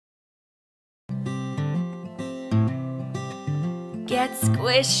gets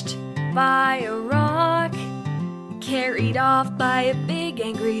squished by a rock, carried off by a big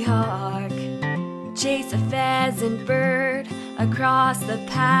angry hawk. Chase a pheasant bird across the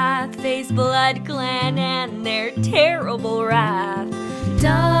path, face Blood Clan and their terrible wrath.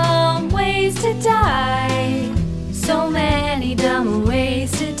 Dumb ways to die, so many dumb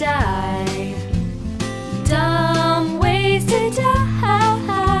ways to die. Dumb ways to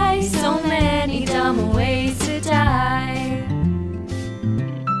die, so many dumb ways to die.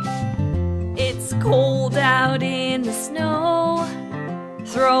 It's cold out in the snow,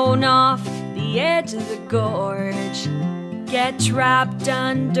 thrown off the edge of the gorge. Get trapped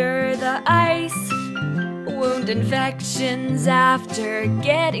under the ice, wound infections after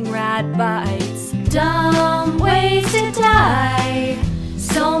getting rat bites. Dumb ways to die,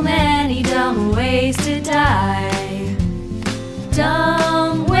 so many dumb ways to die.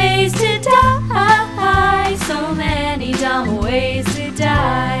 Dumb ways to die, so many dumb ways to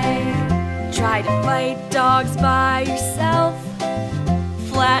die. Try to fight dogs by yourself,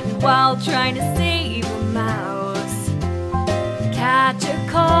 flattened while trying to save a mouse. Catch a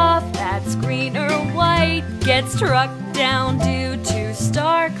cough that's green or white, get struck down due to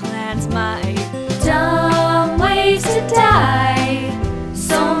Star Clan's might. Dumb ways to die,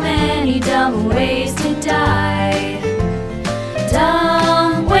 so many dumb ways to die.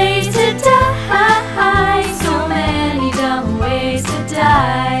 Dumb ways to die, so many dumb ways to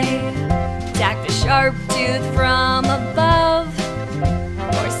die. Attack a sharp tooth from above,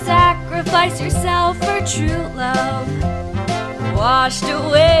 or sacrifice yourself for true love. Washed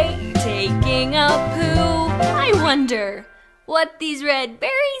away, taking a poo. I wonder what these red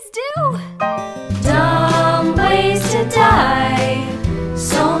berries do. Dumb ways to die,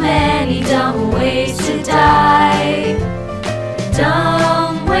 so many dumb ways to die.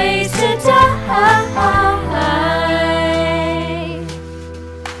 Dumb ways to die,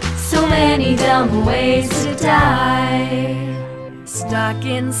 so many dumb ways to die. Stuck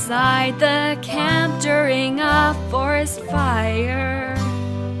inside the camp during a forest fire,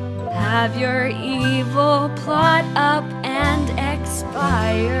 have your evil plot up and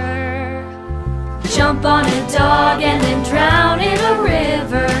expire. Jump on a dog and then drown in a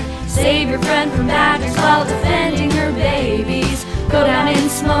river. Save your friend from badgers while defending her babies. Go down in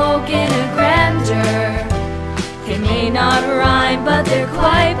smoke in a grandeur. They may not rhyme, but they're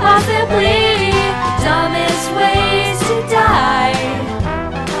quite possibly dumbest ways to die.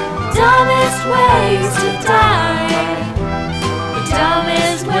 Dumbest ways to die.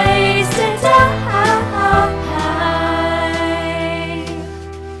 Dumbest ways to die.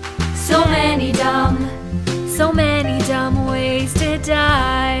 So many dumb ways to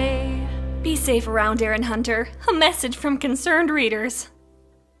die. Be safe around, Aaron Hunter. A message from concerned readers.